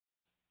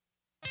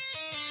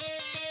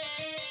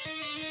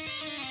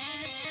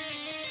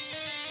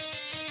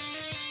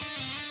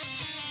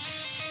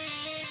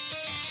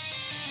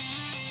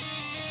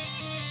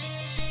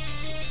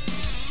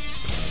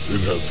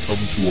It has come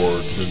to our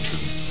attention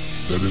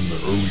that in the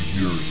early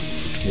years of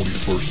the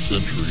 21st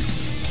century,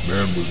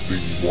 man was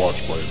being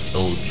watched by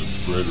intelligence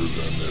greater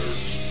than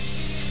theirs,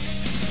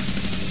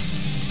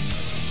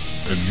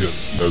 and yet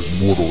as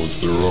mortal as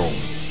their own.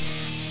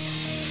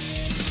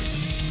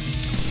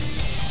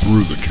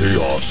 Through the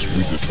chaos,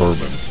 we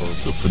determine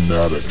the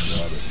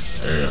Fanatics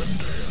and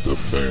the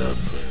Fan.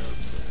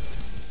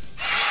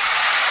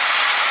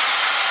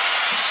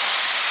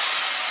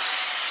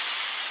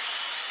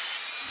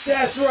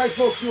 That's right,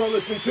 folks. You are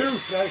listening to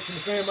Fanatics and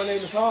the Fan. My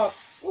name is Hawk.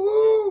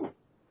 Woo!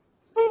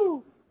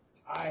 Woo!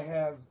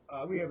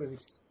 We have an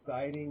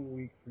exciting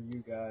week for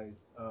you guys.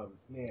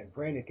 Man,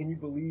 Brandon, can you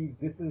believe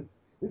this is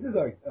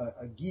a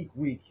geek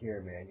week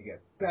here, man? You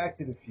got Back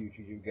to the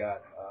Future. You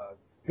got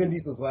Vin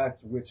Diesel's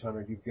Last Witch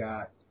Hunter. You've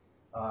got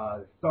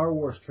the Star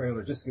Wars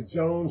trailer, Jessica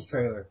Jones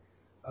trailer,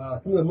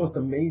 some of the most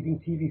amazing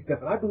TV stuff.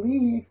 And I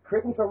believe,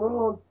 correct me if I'm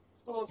wrong,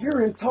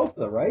 you're in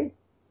Tulsa, right?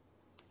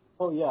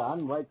 Oh, yeah,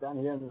 I'm right down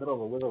here in the middle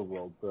of a Wizard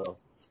World, so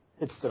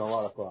it's been a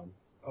lot of fun.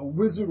 A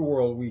Wizard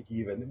World week,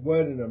 even. What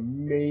an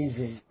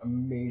amazing,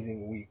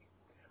 amazing week.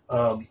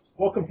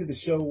 Welcome to the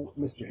show,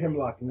 Mr.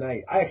 Hemlock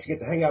Knight. I actually get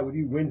to hang out with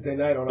you Wednesday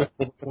night on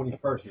October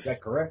 21st. Is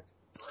that correct?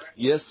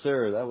 Yes,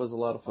 sir. That was a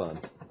lot of fun.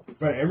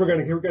 Right, and we're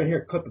gonna hear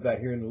a clip of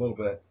that here in a little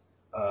bit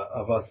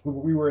of us.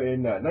 We were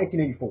in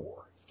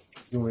 1984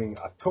 doing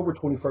October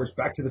 21st,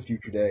 Back to the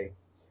Future Day.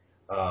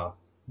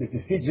 Did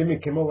you see Jimmy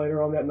Kimmel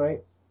later on that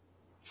night?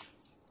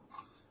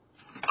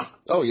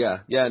 Oh yeah.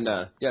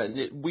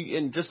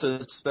 And just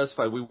to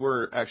specify, we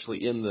weren't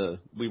in the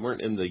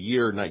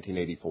year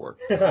 1984.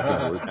 We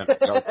were at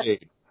the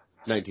arcade,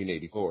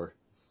 1984.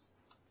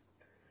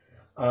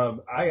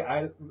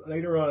 I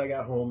later on I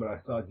got home and I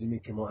saw Jimmy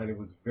Kimmel, and it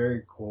was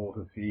very cool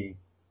to see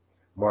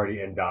Marty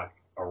and Doc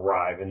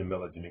arrive in the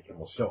middle of Jimmy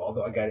Kimmel's show.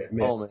 Although I got to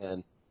admit, oh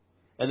man,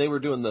 and they were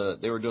doing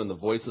the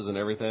voices and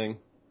everything.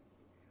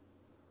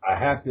 I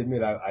have to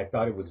admit, I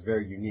thought it was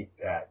very unique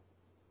that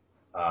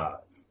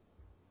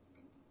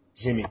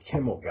Jimmy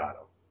Kimmel got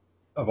him,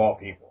 of all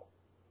people.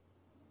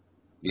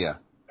 Yeah.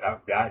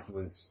 That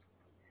was,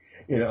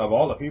 of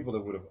all the people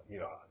that would have,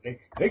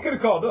 they could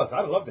have called us.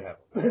 I'd love to have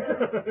them.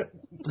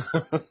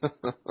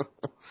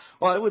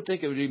 Well, I would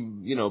think it would be,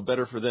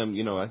 better for them.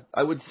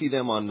 I would see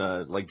them on,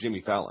 like Jimmy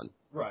Fallon.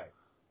 Right.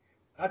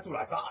 That's what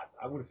I thought.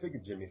 I would have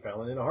figured Jimmy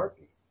Fallon in a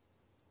heartbeat.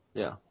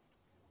 Yeah.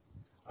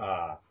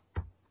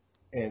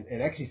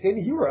 And actually,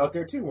 Sandy, you were out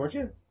there too, weren't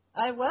you?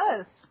 I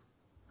was.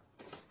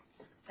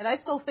 And I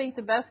still think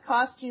the best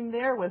costume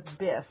there was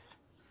Biff.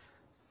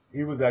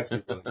 He was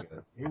actually really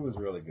good. He was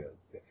really good.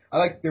 I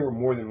like that there were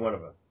more than one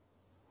of them.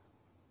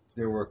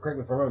 There were, correct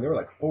me if I'm wrong, there were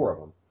like 4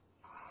 of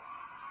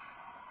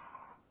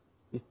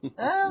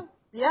them.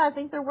 Yeah, I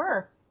think there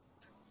were.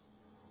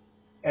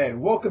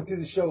 And welcome to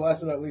the show, last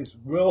but not least,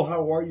 Will,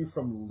 how are you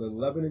from the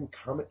Lebanon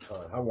Comic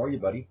Con? How are you,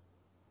 buddy?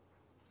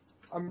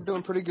 I'm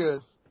doing pretty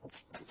good.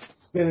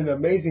 It's been an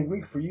amazing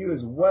week for you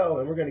as well,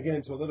 and we're going to get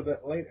into a little bit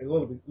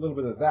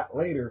of that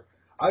later.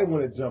 I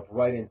want to jump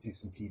right into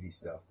some TV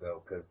stuff,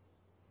 though, because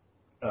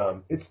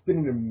it's been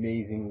an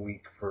amazing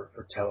week for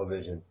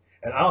television.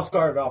 And I'll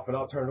start it off, and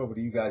I'll turn it over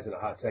to you guys in a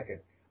hot second.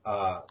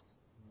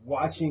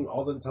 Watching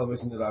all the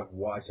television that I've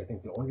watched, I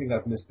think the only thing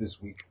I've missed this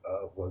week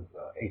was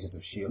Agents of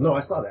S.H.I.E.L.D. No,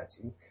 I saw that,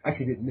 too.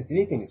 Actually didn't miss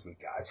anything this week,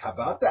 guys. How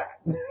about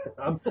that?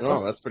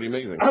 That's pretty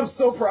amazing. I'm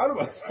so proud of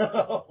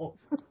myself.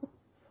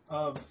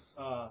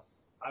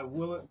 I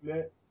will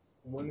admit,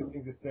 one of the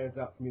things that stands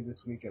out for me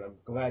this week, and I'm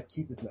glad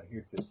Keith is not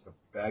here to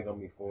bag on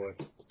me for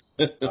it,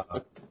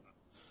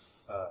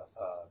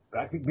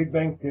 Big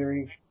Bang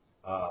Theory.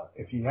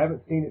 If you haven't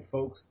seen it,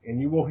 folks, and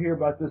you will hear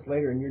about this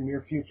later in your near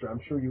future, I'm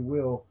sure you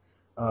will,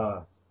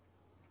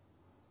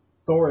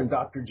 Thor and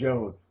Dr.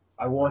 Jones,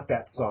 I want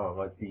that song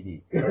on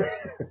CD. And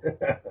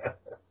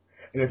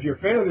if you're a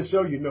fan of the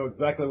show, you know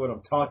exactly what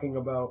I'm talking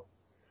about.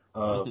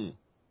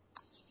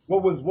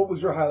 What was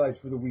your highlights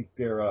for the week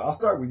there? I'll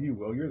start with you,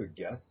 Will. You're the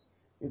guest.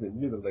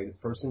 You're the latest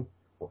person.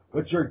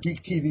 What's your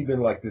geek TV been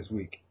like this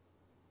week?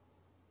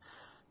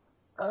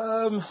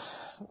 A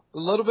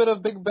little bit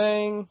of Big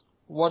Bang.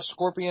 Watch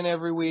Scorpion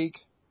every week.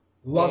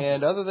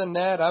 And other than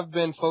that, I've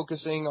been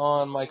focusing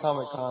on my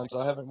Comic Con, so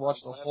I haven't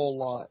watched a whole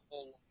lot.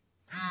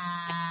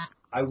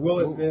 I will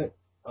admit,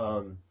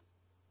 I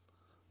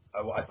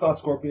saw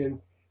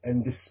Scorpion,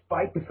 and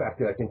despite the fact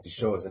that I think the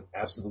show is an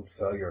absolute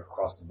failure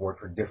across the board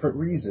for different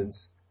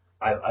reasons,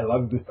 I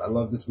love this. I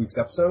love this week's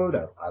episode.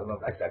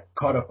 Actually, I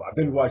caught up. I've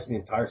been watching the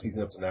entire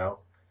season up to now.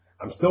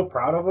 I'm still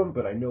proud of them,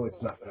 but I know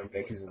it's not going to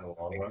make it in the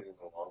long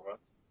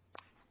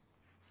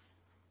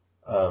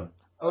run.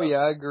 Oh yeah,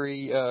 I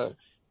agree.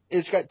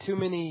 It's got too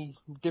many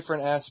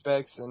different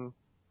aspects and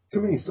too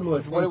many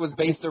similar things. What it was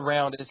based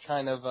around is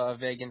kind of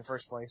vague in the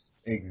first place.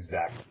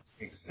 Exactly.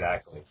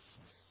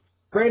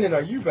 Brandon,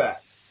 are you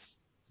back?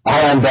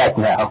 I am back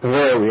now.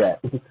 Where are we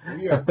at?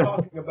 We are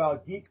talking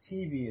about Geek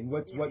TV and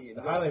what's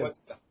the highlight of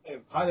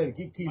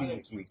Geek TV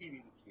this week.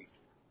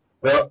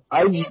 Well,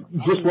 I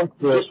just went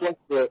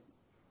to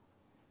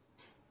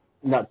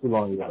not too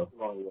long ago,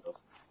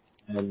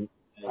 and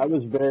I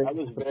was very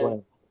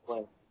disappointed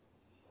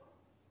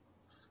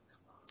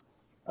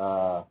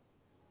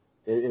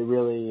It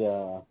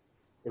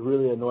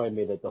really annoyed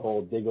me that the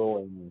whole Diggle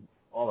and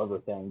Oliver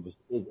thing just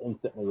is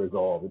instantly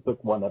resolved. It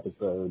took one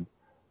episode.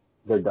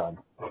 They're done.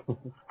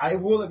 I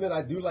will admit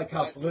I do like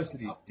how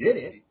Felicity did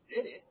it.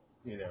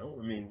 You know,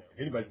 I mean, if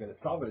anybody's going to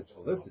solve it, it's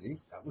Felicity.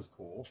 That was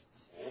cool.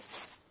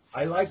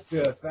 I like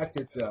the fact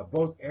that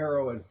both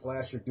Arrow and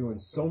Flash are doing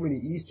so many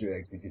Easter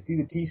eggs. Did you see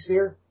the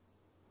T-Sphere?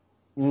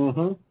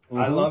 Mm-hmm.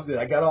 I loved it.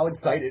 I got all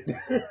excited.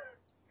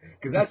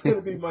 Because that's going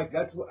to be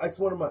that's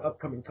one of my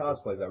upcoming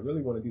cosplays. I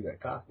really want to do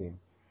that costume.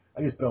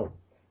 I just don't.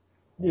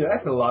 You know,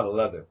 that's a lot of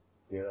leather.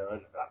 You know, I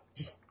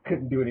just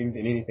couldn't do it in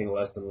anything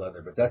less than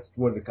leather. But that's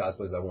one of the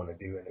cosplays I want to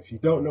do. And if you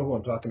don't know who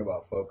I'm talking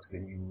about, folks,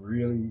 then you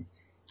really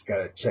got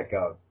to check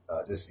out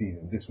this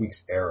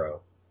week's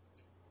Arrow.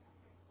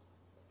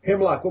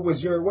 Hemlock,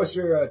 what's your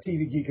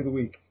TV Geek of the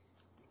Week?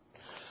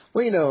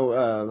 Well, you know,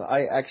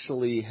 I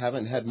actually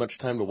haven't had much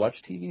time to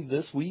watch TV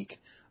this week,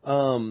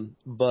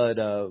 but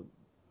a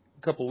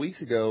couple of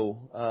weeks ago,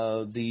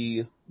 on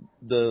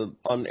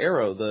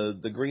Arrow,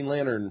 the Green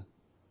Lantern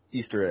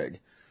Easter egg,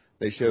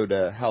 they showed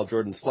Hal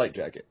Jordan's flight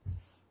jacket,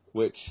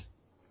 which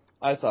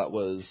I thought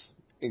was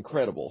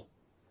incredible.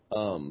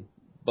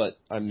 But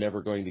I'm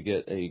never going to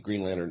get a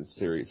Green Lantern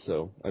series,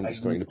 so I'm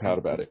just going to pout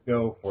about it.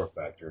 No for a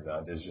factor.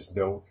 No, there's just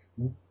no.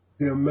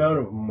 The amount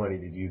of money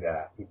to do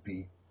that would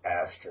be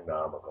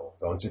astronomical,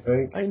 don't you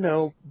think? I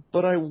know,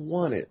 but I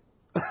want it.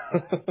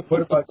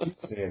 What about you,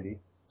 Sandy?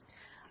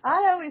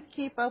 I always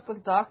keep up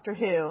with Doctor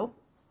Who.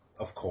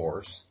 Of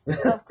course.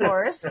 Of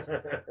course.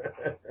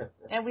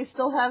 And we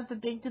still have the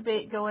big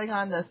debate going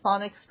on the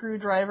sonic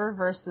screwdriver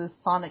versus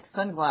sonic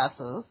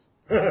sunglasses.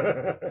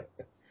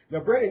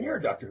 Now, Brandon, you're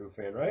a Doctor Who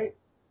fan, right?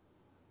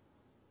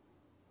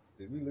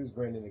 Did we lose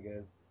Brandon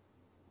again?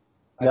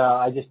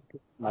 No,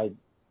 my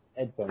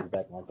headphones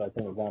back on, so I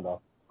think it's sound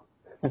off.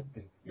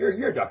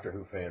 You're a Doctor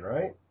Who fan,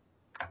 right?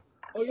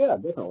 Oh yeah,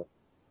 definitely.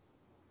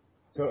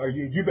 So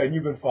you've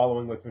been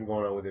following what's been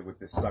going on with it with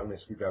this sonic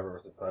screwdriver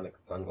versus sonic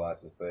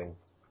sunglasses thing?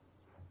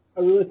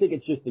 I really think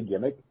it's just a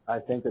gimmick. I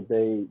think that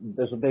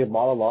they've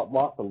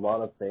lost a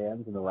lot of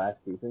fans in the last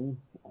season,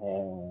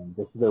 and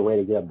this is their way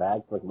to get them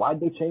back. Like, why'd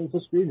they change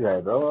the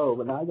screwdriver? Oh,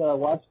 but now I gotta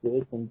watch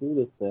this and do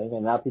this thing,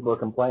 and now people are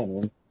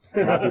complaining.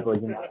 Now people are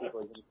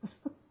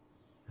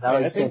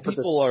I think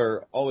people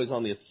are always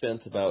on the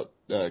fence about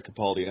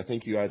Capaldi. I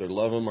think you either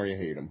love him or you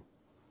hate him.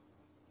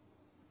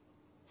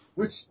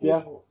 Which,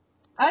 yeah.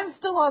 I'm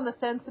still on the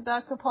fence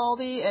about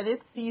Capaldi, and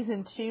it's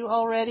season 2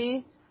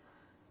 already.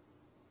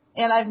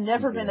 And I've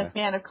never been a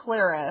fan of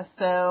Clara,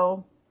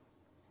 so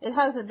it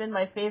hasn't been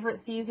my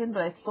favorite season,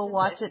 but I still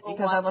watch it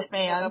because I'm a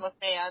fan.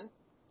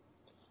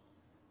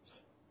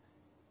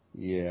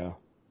 Yeah.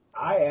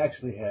 I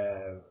actually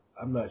have.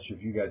 I'm not sure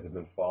if you guys have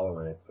been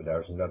following it, but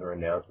there's another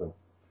announcement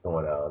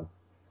going on,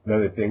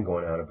 another thing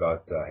going on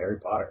about Harry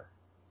Potter.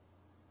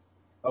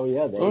 Oh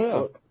yeah,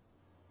 book.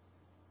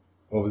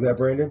 What was that,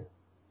 Brandon?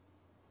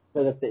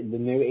 So that's the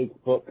new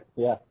 8th book.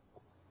 Yeah.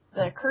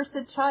 The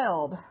Cursed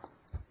Child.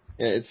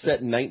 Yeah, it's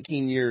set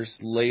 19 years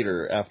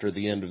later after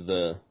the end of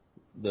the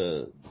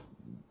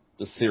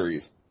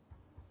series.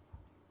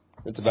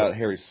 It's about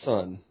Harry's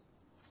son.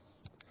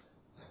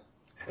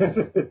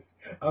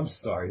 I'm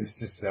sorry. This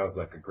just sounds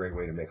like a great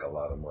way to make a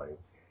lot of money.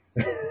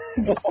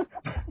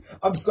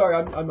 I'm sorry.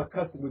 I'm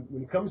accustomed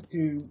when it comes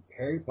to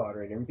Harry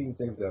Potter and everything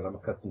they've done. I'm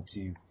accustomed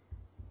to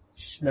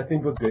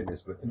nothing but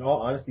goodness. But in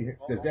all honesty,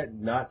 does that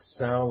not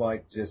sound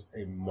like just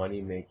a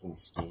money-making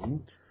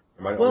scheme?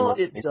 Well,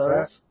 it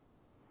does.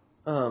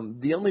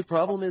 The only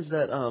problem is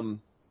that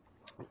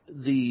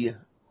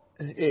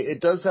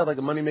it does sound like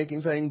a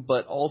money-making thing,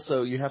 but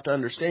also you have to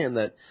understand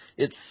that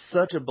it's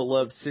such a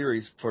beloved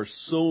series for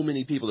so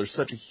many people. There's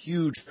such a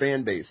huge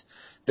fan base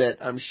that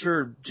I'm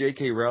sure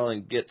J.K.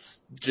 Rowling gets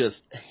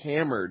just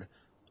hammered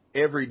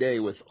every day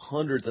with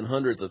hundreds and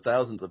hundreds of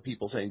thousands of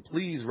people saying,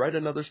 please write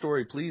another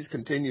story, please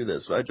continue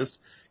this. I just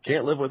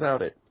can't live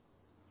without it.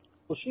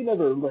 Well, she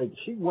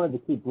wanted to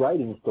keep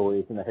writing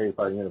stories in the Harry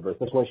Potter universe.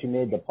 That's why she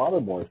made the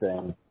Pottermore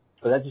thing.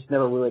 But that just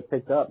never really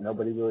picked up.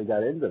 Nobody really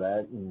got into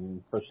that.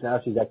 And so now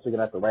she's actually going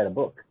to have to write a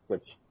book,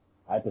 which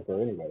I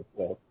prefer anyway.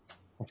 So.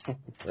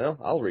 Well,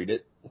 I'll read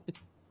it.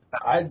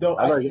 I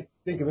can't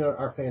think of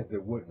our fans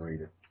that wouldn't read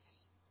it.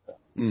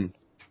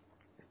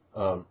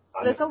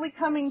 It's only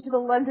coming to the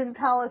London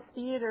Palace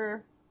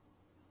Theatre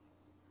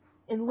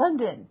in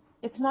London.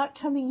 It's not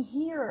coming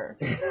here.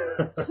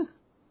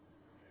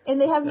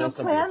 And they have no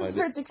plans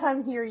for it to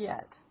come here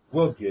yet.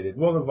 We'll get it.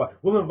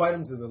 We'll invite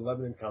them to the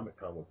Lebanon Comic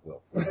Con with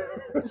Will.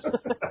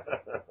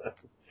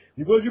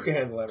 You can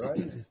handle that,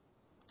 right?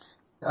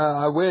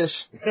 I wish.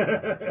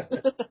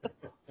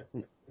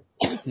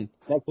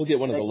 We'll get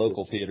one of the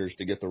local theaters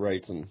to get the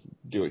rights and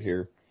do it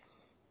here.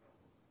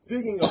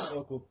 Speaking of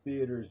local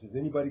theaters, is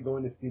anybody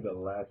going to see The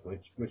Last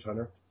Witch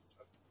Hunter?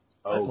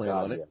 I plan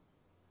on it.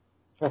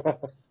 Yeah.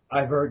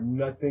 I've heard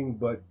nothing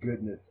but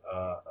goodness.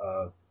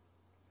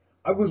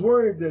 I was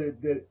worried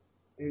that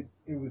it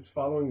was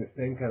following the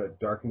same kind of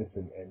darkness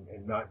and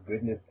not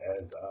goodness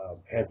as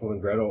Hansel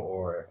and Gretel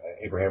or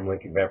Abraham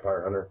Lincoln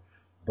Vampire Hunter.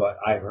 but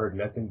I've heard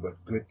nothing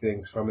but good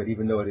things from it,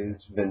 even though it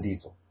is Vin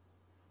Diesel.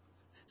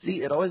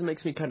 See, it always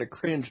makes me kind of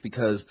cringe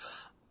because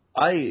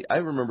I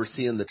remember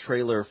seeing the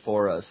trailer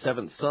for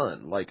Seventh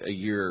Son like a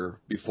year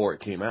before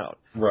it came out.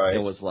 Right.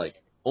 And was like,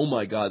 oh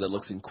my god, that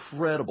looks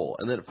incredible.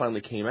 And then it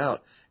finally came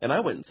out, and I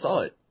went and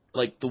saw it.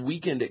 Like, the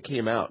weekend it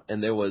came out,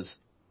 and there was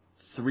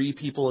 3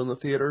 people in the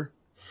theater.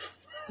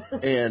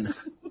 And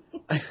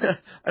I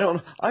don't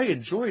know, I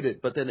enjoyed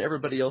it, but then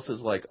everybody else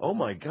is like, oh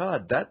my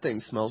god, that thing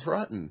smells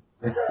rotten.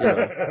 You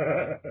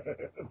know?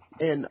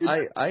 And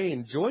I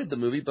enjoyed the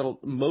movie,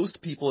 but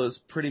most people is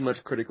pretty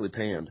much critically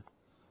panned.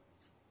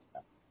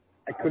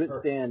 I couldn't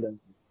stand him.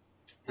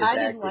 I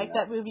didn't like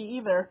that movie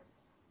either.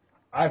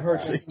 I've heard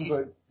nothing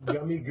but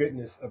yummy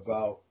goodness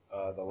about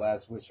The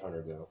Last Witch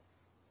Hunter, though.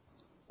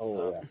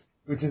 Oh, yeah.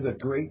 Which is a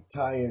great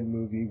tie-in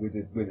movie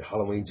with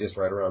Halloween just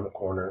right around the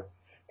corner.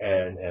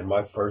 And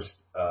my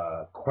first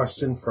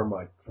question from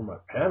my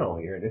panel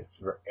here, and this is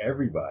for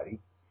everybody: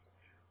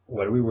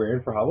 what are we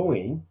wearing for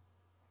Halloween?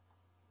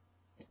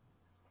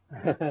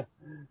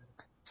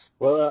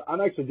 Well,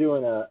 I'm actually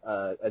doing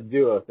a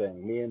duo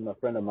thing. Me and a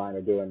friend of mine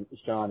are doing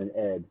Sean and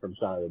Ed from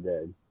Shaun of the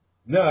Dead.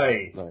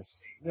 Nice.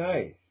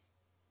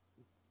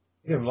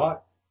 Tim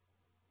Locke.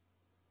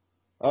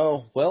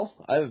 Oh, well,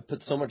 I've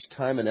put so much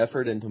time and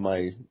effort into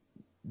my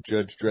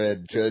Judge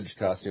Dredd judge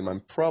costume,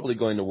 I'm probably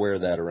going to wear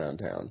that around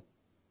town.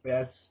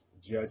 Best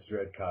Judge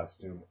Dredd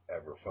costume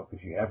ever, folks.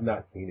 If you have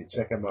not seen it,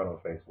 check him out on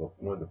Facebook.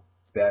 One of the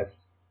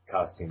best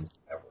costumes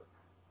ever.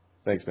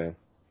 Thanks, man.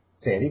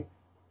 Sandy?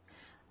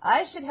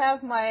 I should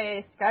have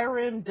my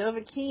Skyrim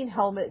Dovahkiin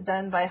helmet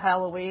done by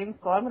Halloween,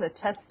 so I'm going to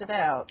test it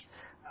out.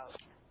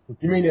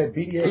 You mean that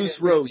BDS? Goose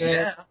Row,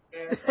 yeah.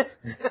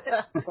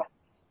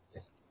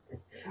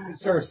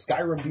 It's her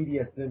Skyrim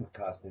BDSM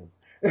costume.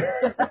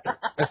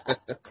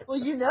 Well,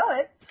 you know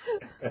it.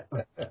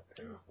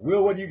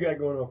 Will, what do you got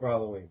going on for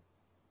Halloween?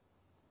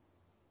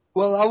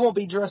 Well, I won't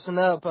be dressing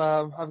up.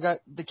 I've got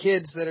the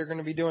kids that are going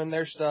to be doing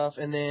their stuff,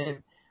 and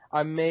then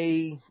I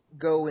may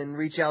go and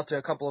reach out to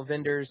a couple of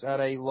vendors at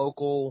a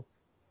local,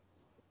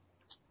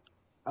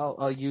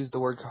 I'll use the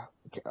word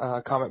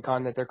Comic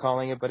Con that they're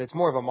calling it, but it's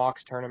more of a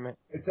MOX tournament.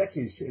 It's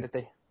actually,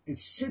 it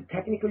should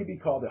technically be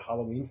called a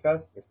Halloween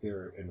Fest if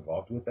they're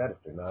involved with that. If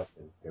they're not,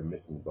 then they're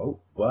missing the boat.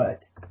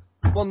 But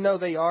well, no,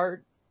 they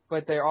are,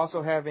 but they're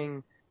also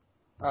having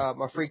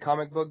a free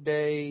comic book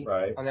day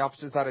on the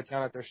opposite side of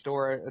town at their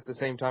store at the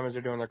same time as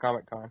they're doing their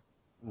Comic Con.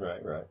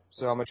 Right.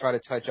 So I'm going to try to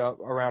touch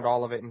up around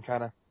all of it and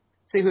kind of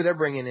see who they're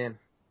bringing in.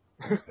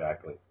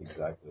 Exactly.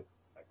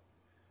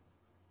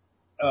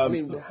 I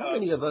mean, how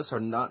many of us are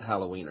not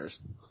Halloweeners?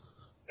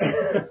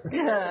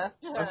 Yeah.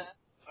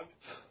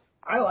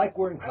 I like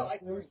wearing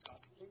costumes,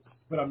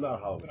 but I'm not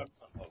Halloween.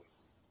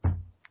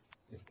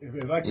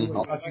 If I could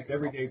wear costumes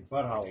every day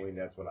but Halloween,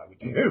 that's what I would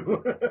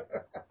do.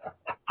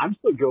 I'm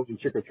still going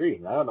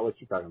trick-or-treating. I don't know what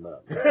you're talking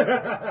about.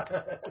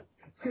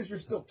 It's because you're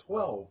still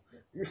 12.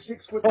 You're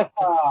 6 foot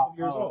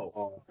years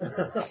old.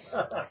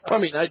 I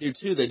mean, I do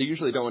too. They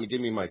usually don't want to give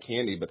me my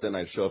candy, but then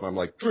I show up and I'm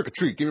like, trick or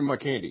treat, give me my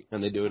candy.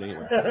 And they do it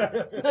anyway.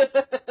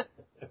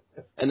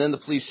 And then the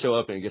police show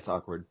up and it gets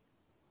awkward.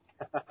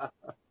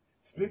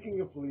 Speaking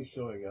of police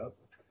showing up,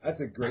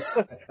 that's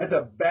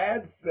a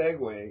bad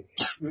segue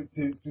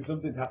to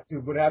something, to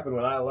what happened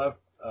when I left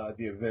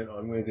the event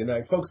on Wednesday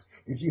night. Folks,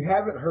 if you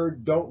haven't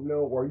heard, don't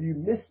know, or you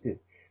missed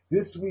it,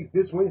 this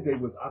Wednesday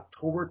was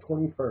October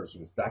 21st. It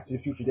was Back to the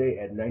Future Day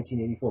at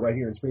 1984 right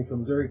here in Springfield,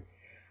 Missouri.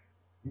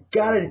 You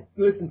gotta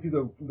listen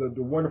to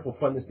the wonderful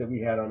funness that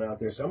we had on out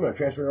there. So I'm gonna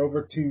transfer it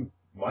over to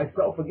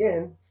myself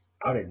again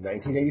out in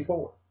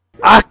 1984.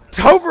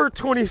 October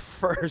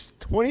 21st,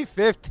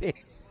 2015.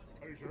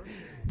 Are you sure?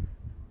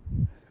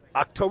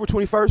 October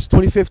 21st,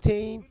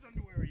 2015. Whose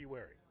underwear are you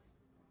wearing?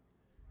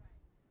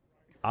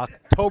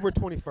 October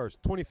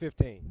 21st,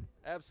 2015.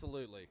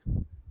 Absolutely.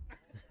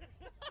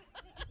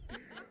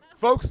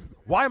 Folks,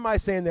 why am I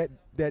saying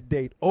that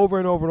date over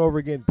and over and over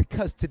again?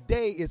 Because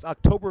today is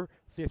October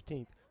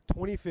 15th,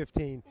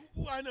 2015.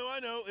 Ooh, I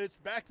know. It's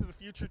Back to the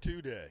Future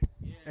 2 Day.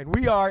 And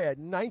we are at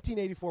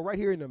 1984 right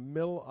here in the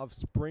middle of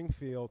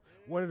Springfield,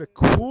 one of the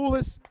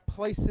coolest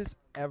places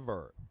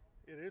ever.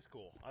 It is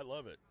cool. I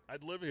love it.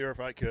 I'd live here if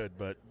I could,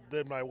 but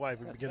then my wife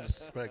would begin to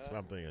suspect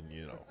something, and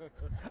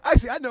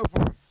Actually, I know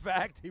for a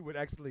fact he would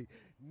actually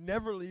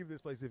never leave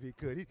this place if he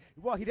could. He'd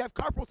have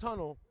carpal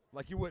tunnel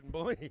like you wouldn't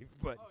believe,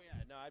 but... Oh,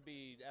 yeah. No, I'd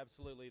be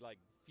absolutely,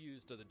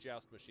 fused to the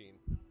joust machine.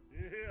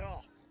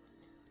 Yeah.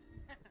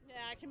 Yeah,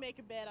 I can make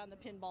a bed on the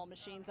pinball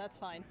machines. That's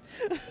fine.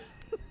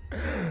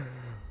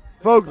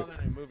 Folks, I saw that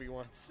in a movie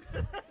once.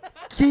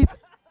 Keith,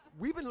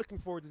 we've been looking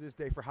forward to this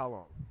day for how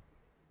long?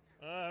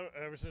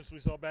 Ever since we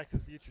saw Back to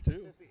the Future 2.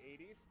 Since the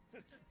 80s.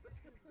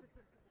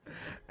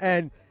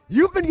 And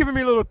you've been giving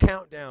me little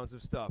countdowns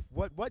of stuff.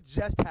 What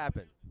just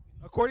happened?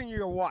 According to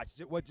your watch,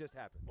 what just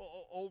happened?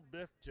 Well, old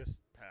Biff just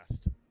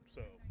passed.